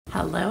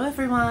Hello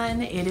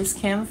everyone, it is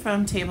Kim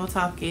from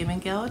Tabletop Gaming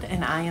Guild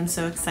and I am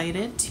so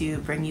excited to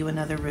bring you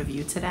another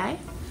review today.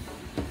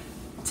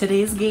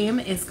 Today's game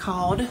is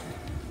called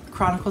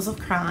Chronicles of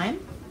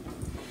Crime.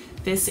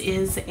 This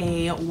is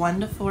a 1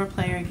 to 4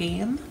 player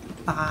game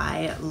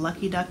by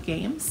Lucky Duck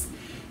Games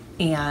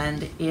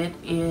and it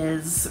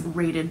is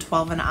rated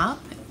 12 and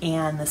up,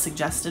 and the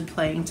suggested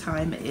playing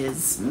time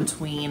is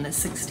between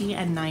 60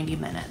 and 90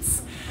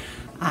 minutes.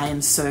 I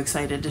am so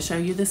excited to show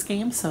you this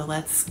game, so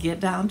let's get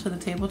down to the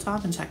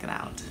tabletop and check it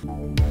out.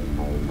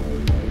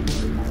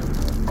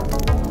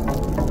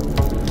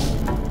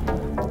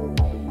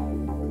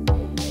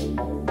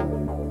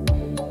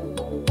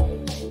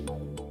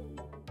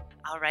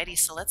 Alrighty,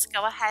 so let's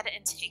go ahead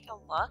and take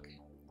a look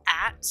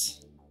at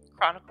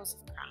Chronicles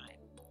of Crime.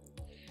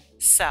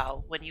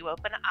 So when you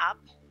open up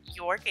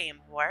your game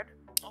board,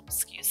 oh,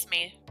 excuse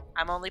me,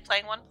 I'm only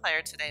playing 1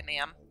 player today,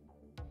 ma'am.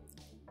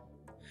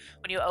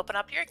 When you open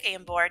up your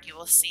game board, you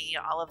will see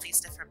all of these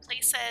different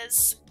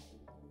places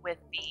with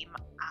the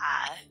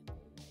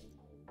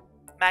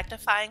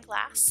magnifying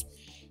glass.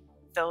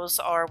 Those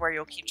are where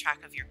you'll keep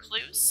track of your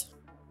clues.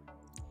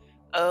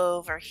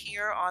 Over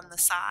here on the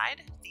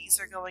side, these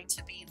are going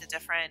to be the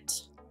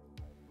different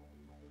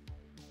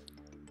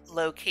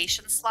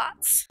location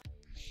slots.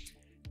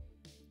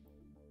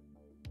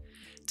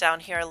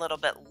 Down here a little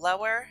bit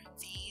lower,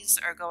 these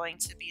are going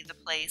to be the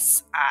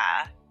place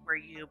where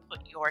you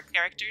put your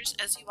characters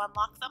as you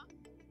unlock them.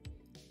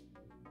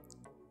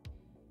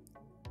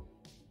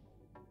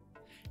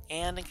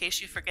 And in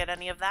case you forget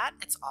any of that,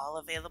 it's all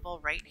available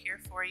right here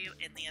for you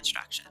in the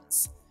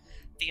instructions.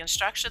 The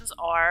instructions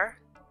are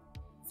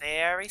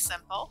very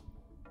simple.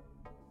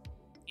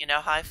 You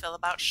know how I feel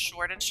about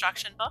short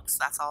instruction books,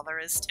 that's all there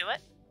is to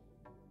it.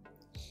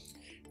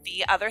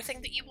 The other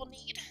thing that you will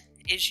need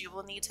is you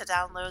will need to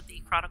download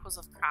the Chronicles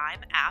of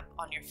Crime app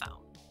on your phone.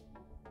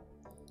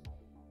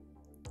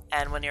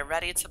 And when you're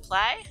ready to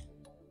play,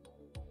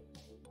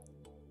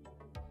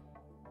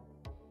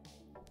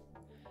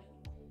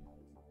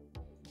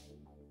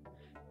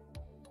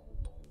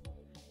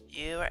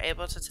 you are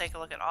able to take a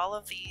look at all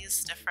of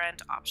these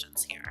different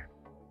options here.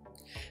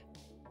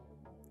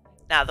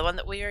 Now, the one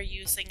that we are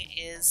using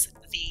is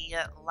the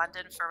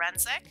London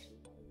Forensic.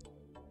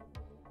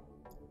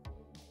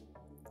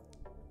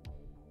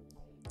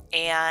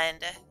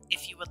 And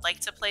if you would like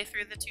to play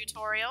through the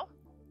tutorial,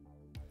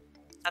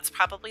 that's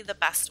probably the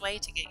best way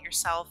to get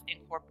yourself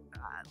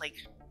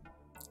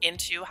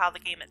into how the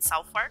game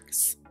itself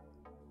works.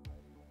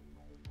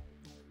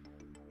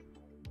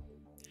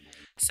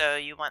 So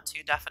you want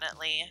to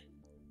definitely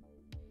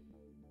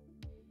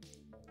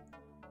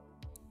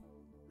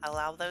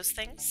allow those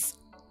things.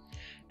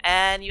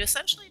 And you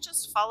essentially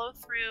just follow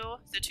through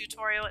the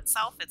tutorial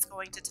itself. It's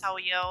going to tell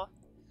you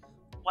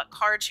what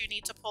cards you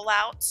need to pull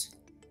out.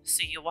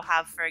 So you will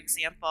have, for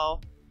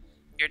example,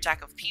 your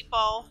deck of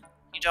people.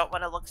 You don't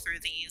want to look through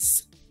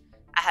these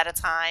ahead of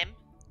time.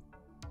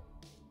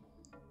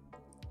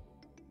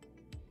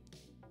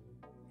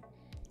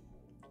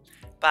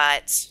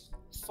 But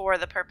for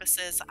the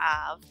purposes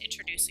of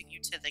introducing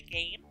you to the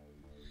game,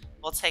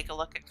 we'll take a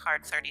look at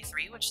card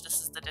 33, which this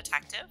is the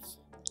detective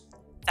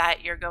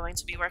that you're going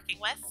to be working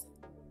with.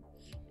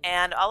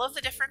 And all of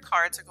the different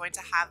cards are going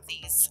to have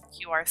these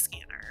QR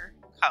scanner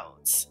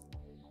codes.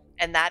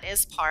 And that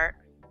is part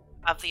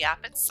of the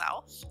app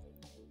itself.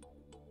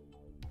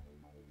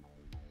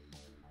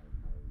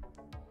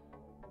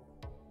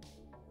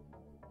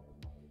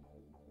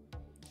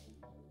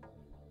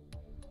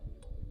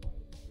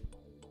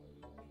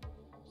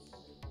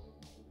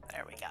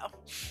 There we go.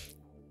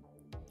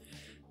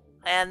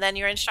 And then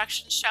your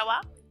instructions show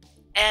up,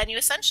 and you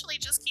essentially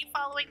just keep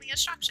following the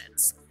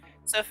instructions.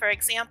 So for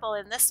example,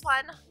 in this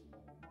one,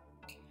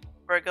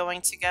 we're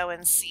going to go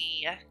and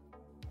see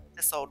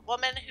this old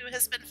woman who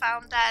has been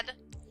found dead.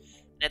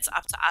 And it's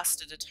up to us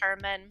to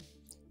determine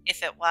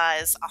if it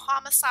was a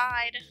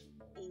homicide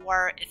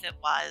or if it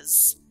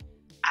was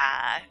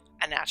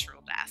a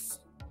natural death.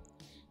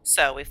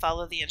 So we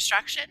follow the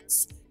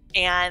instructions,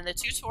 and the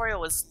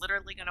tutorial is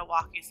literally going to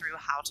walk you through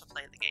how to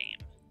play the game.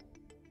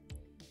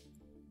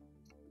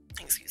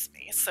 Excuse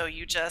me. So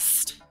you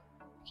just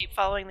keep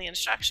following the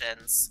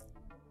instructions.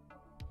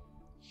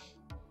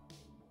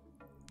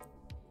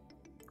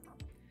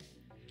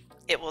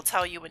 It will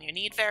tell you when you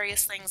need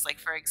various things, like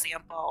for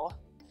example,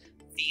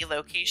 the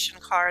location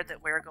card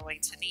that we're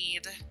going to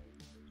need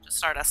to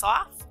start us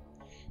off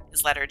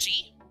is letter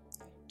G.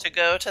 To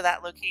go to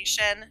that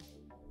location,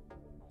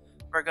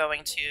 we're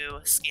going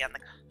to scan the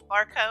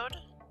barcode.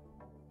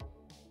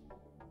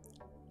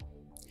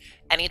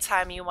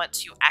 Anytime you want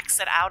to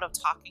exit out of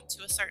talking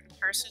to a certain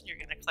person, you're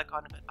going to click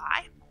on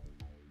goodbye.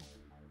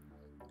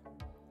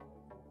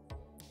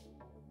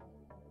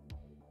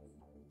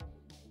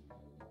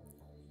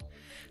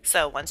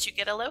 So once you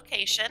get a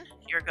location,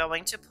 you're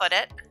going to put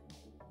it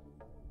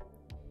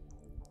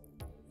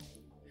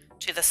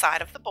to the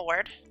side of the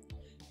board.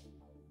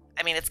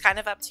 I mean, it's kind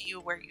of up to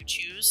you where you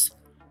choose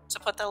to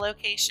put the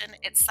location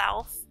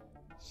itself.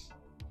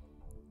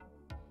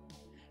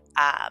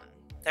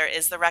 There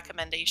is the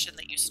recommendation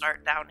that you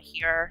start down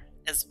here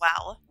as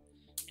well,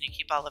 and you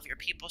keep all of your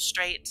people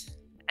straight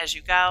as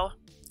you go.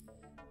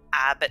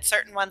 But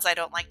certain ones I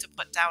don't like to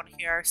put down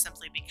here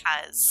simply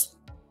because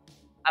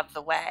of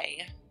the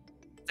way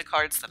the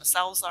cards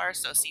themselves are.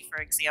 So see,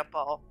 for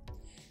example,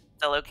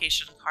 the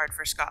location card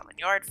for Scotland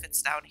Yard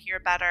fits down here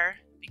better,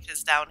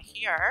 because down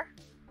here,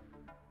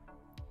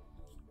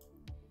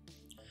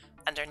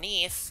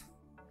 underneath,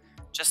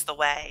 just the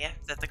way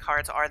that the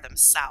cards are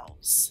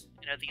themselves,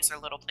 you know, these are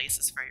little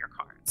places for your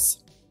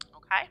cards.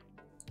 Okay?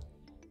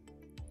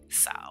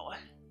 So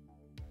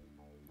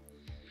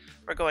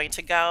we're going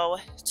to go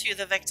to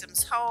the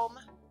victim's home.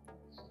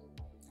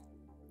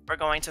 We're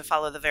going to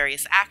follow the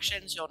various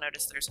actions. You'll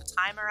notice there's a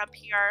timer up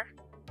here.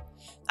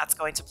 That's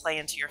going to play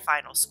into your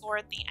final score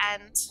at the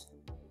end.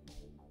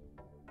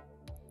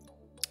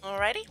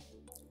 Alrighty.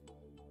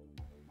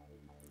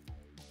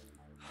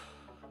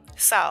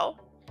 So,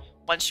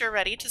 once you're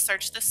ready to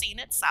search the scene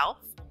itself,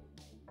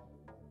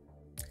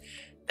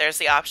 there's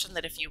the option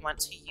that if you want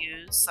to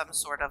use some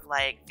sort of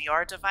like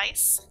VR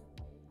device,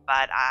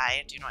 but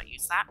I do not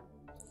use that.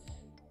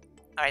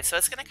 All right, so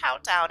it's going to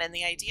count down, and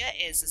the idea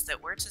is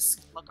that we're to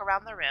look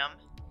around the room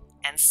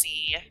and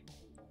see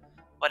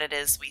what it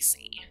is we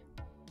see.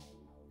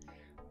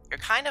 You're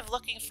kind of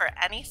looking for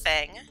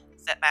anything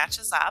that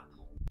matches up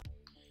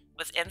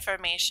with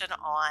information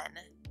on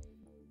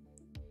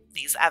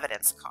these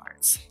evidence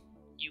cards.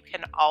 You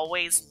can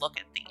always look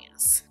at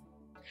these.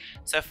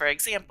 So for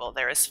example,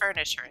 there is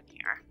furniture in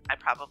here. I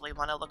probably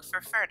want to look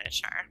for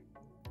furniture.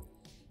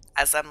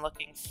 As I'm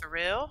looking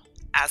through,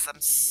 as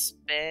I'm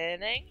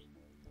spinning,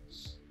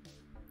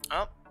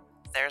 oh,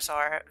 there's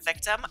our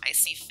victim. I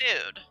see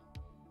food.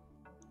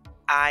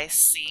 I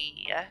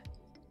see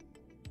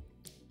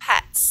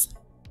pets.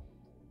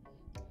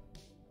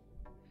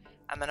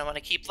 I'm going to want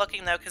to keep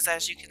looking though, because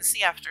as you can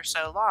see, after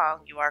so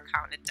long, you are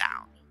counted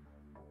down.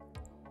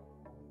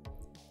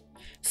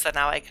 So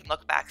now I can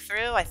look back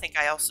through. I think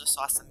I also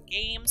saw some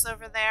games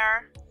over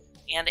there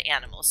and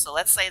animals. So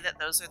let's say that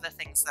those are the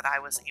things that I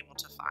was able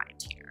to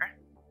find here.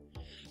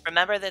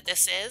 Remember that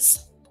this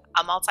is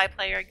a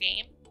multiplayer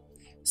game.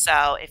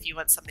 So if you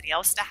want somebody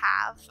else to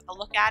have a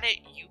look at it,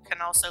 you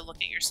can also look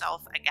at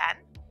yourself again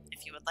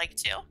if you would like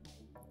to.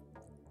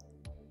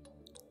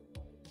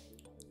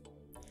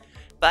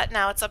 But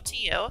now it's up to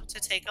you to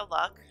take a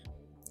look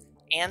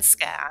and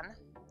scan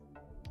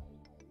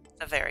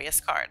the various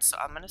cards. So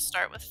I'm going to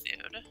start with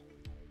food.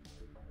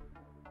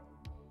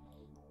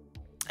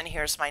 And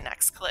here's my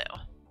next clue.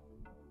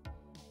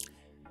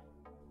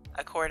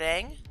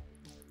 According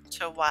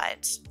to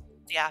what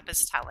the app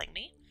is telling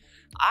me,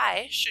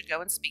 I should go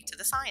and speak to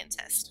the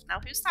scientist. Now,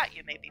 who's that,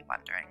 you may be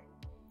wondering?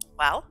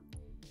 Well,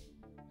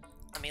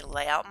 let me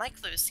lay out my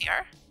clues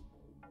here.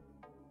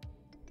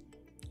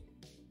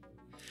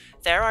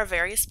 There are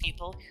various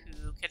people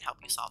who can help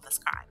you solve this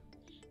crime.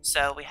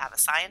 So we have a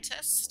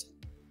scientist,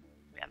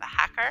 we have a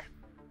hacker,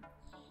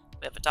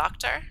 we have a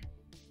doctor,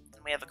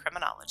 and we have a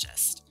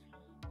criminologist.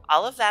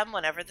 All of them,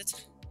 whenever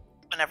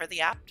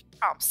the app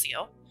prompts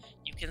you,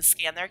 you can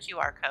scan their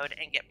QR code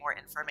and get more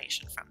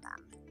information from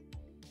them.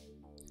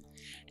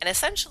 And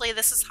essentially,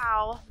 this is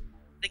how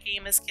the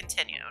game is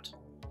continued.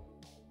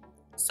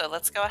 So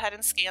let's go ahead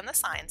and scan the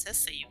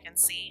scientist so you can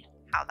see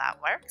how that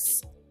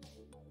works.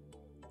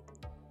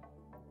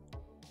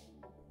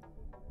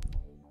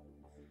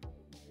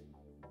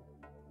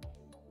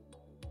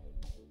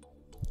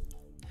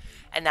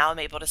 And now I'm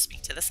able to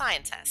speak to the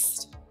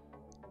scientist.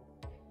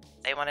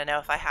 They want to know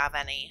if I have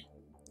any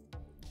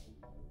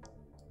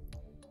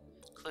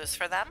clues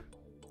for them.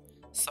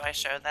 So I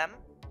show them,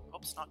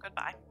 oops, not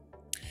goodbye,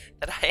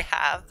 that I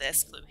have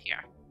this clue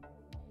here.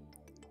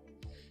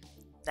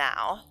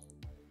 Now,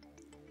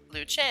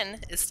 Lu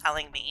Chin is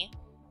telling me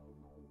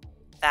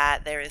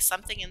that there is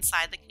something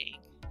inside the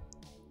cake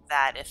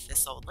that if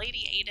this old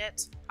lady ate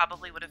it,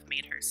 probably would have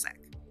made her sick.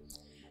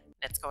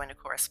 And it's going to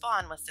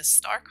correspond with this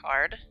star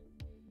card,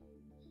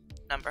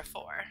 number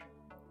 4,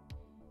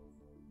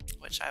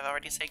 which I've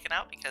already taken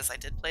out because I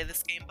did play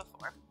this game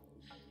before.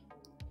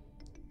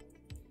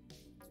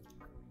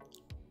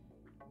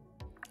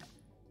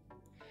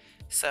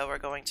 So we're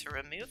going to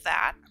remove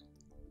that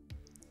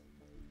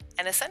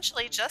and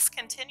essentially just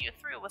continue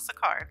through with the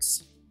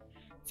cards,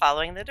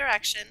 following the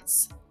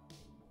directions,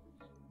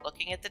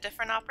 looking at the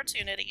different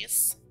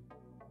opportunities,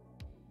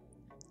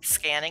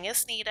 scanning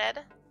as needed.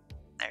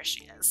 There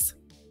she is.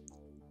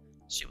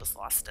 She was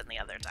lost in the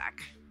other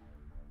deck.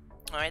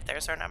 All right,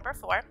 there's our number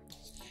 4.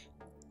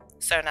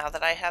 So now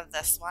that I have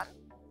this one,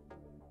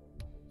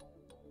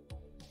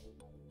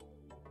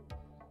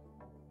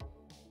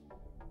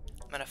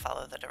 I'm going to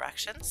follow the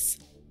directions,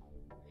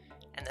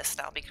 and this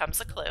now becomes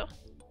a clue,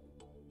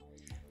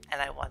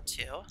 and I want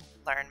to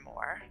learn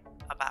more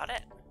about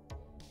it.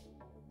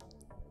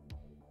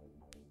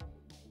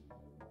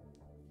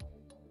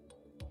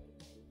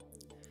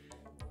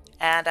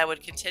 And I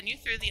would continue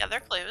through the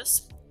other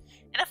clues,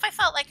 and if I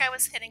felt like I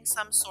was hitting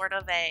some sort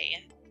of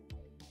a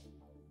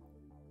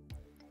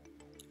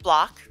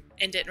block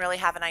and didn't really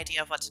have an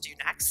idea of what to do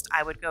next,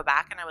 I would go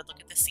back and I would look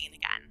at the scene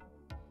again.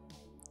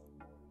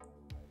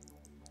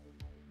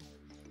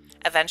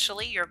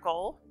 Eventually, your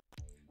goal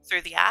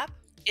through the app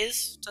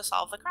is to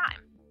solve the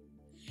crime.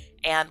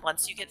 And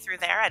once you get through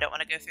there, I don't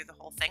want to go through the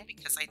whole thing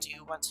because I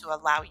do want to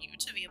allow you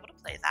to be able to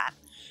play that.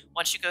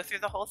 Once you go through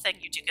the whole thing,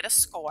 you do get a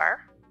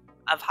score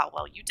of how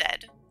well you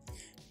did.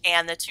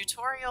 And the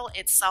tutorial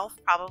itself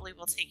probably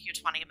will take you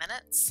 20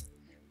 minutes,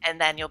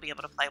 and then you'll be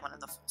able to play one of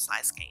the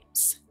full-size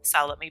games.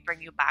 So let me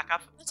bring you back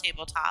up from the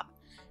tabletop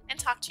and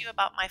talk to you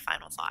about my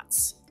final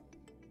thoughts.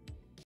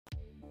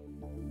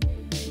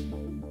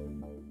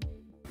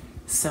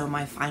 So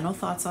my final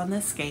thoughts on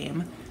this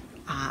game,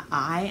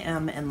 I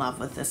am in love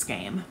with this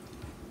game.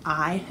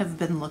 I have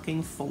been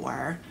looking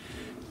for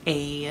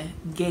a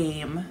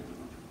game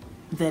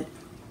that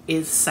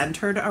is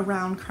centered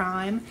around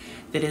crime,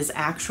 that is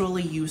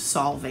actually you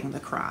solving the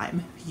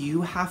crime.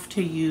 You have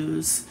to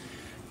use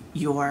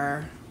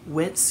your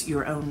wits,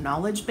 your own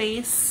knowledge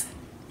base.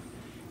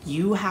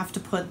 You have to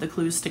put the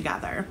clues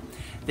together.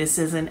 This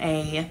isn't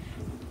a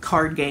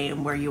card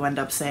game where you end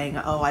up saying,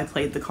 oh, I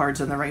played the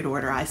cards in the right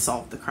order, I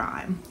solved the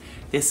crime.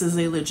 This is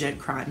a legit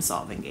crime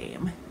solving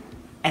game.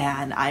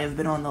 And I have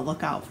been on the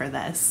lookout for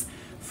this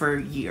for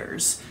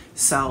years.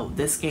 So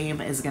this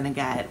game is gonna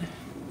get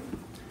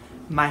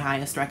my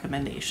highest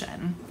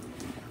recommendation.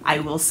 I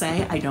will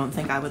say I don't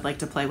think I would like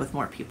to play with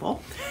more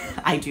people.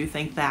 I do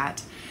think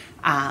that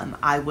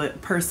I would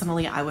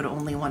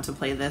only want to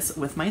play this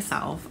with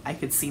myself. I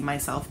could see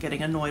myself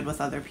getting annoyed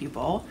with other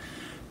people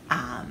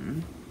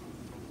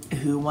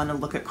who want to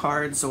look at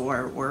cards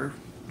or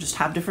just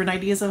have different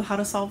ideas of how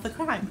to solve the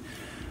crime,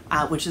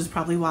 which is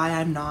probably why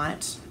I'm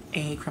not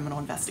a criminal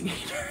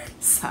investigator.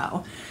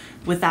 So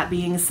with that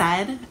being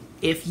said,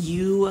 if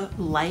you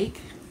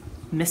like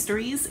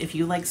mysteries, if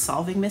you like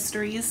solving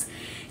mysteries,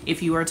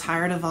 if you are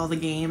tired of all the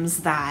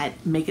games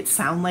that make it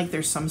sound like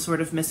there's some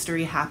sort of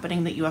mystery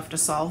happening that you have to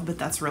solve, but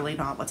that's really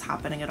not what's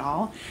happening at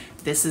all,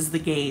 this is the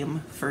game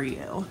for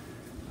you.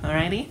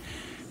 Alrighty?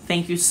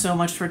 Thank you so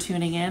much for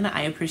tuning in.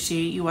 I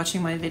appreciate you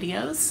watching my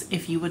videos.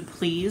 If you would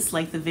please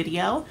like the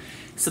video,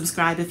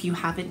 subscribe if you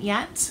haven't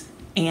yet,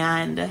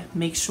 and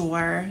make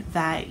sure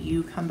that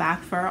you come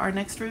back for our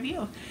next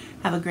review.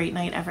 Have a great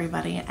night,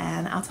 everybody,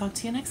 and I'll talk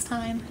to you next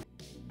time.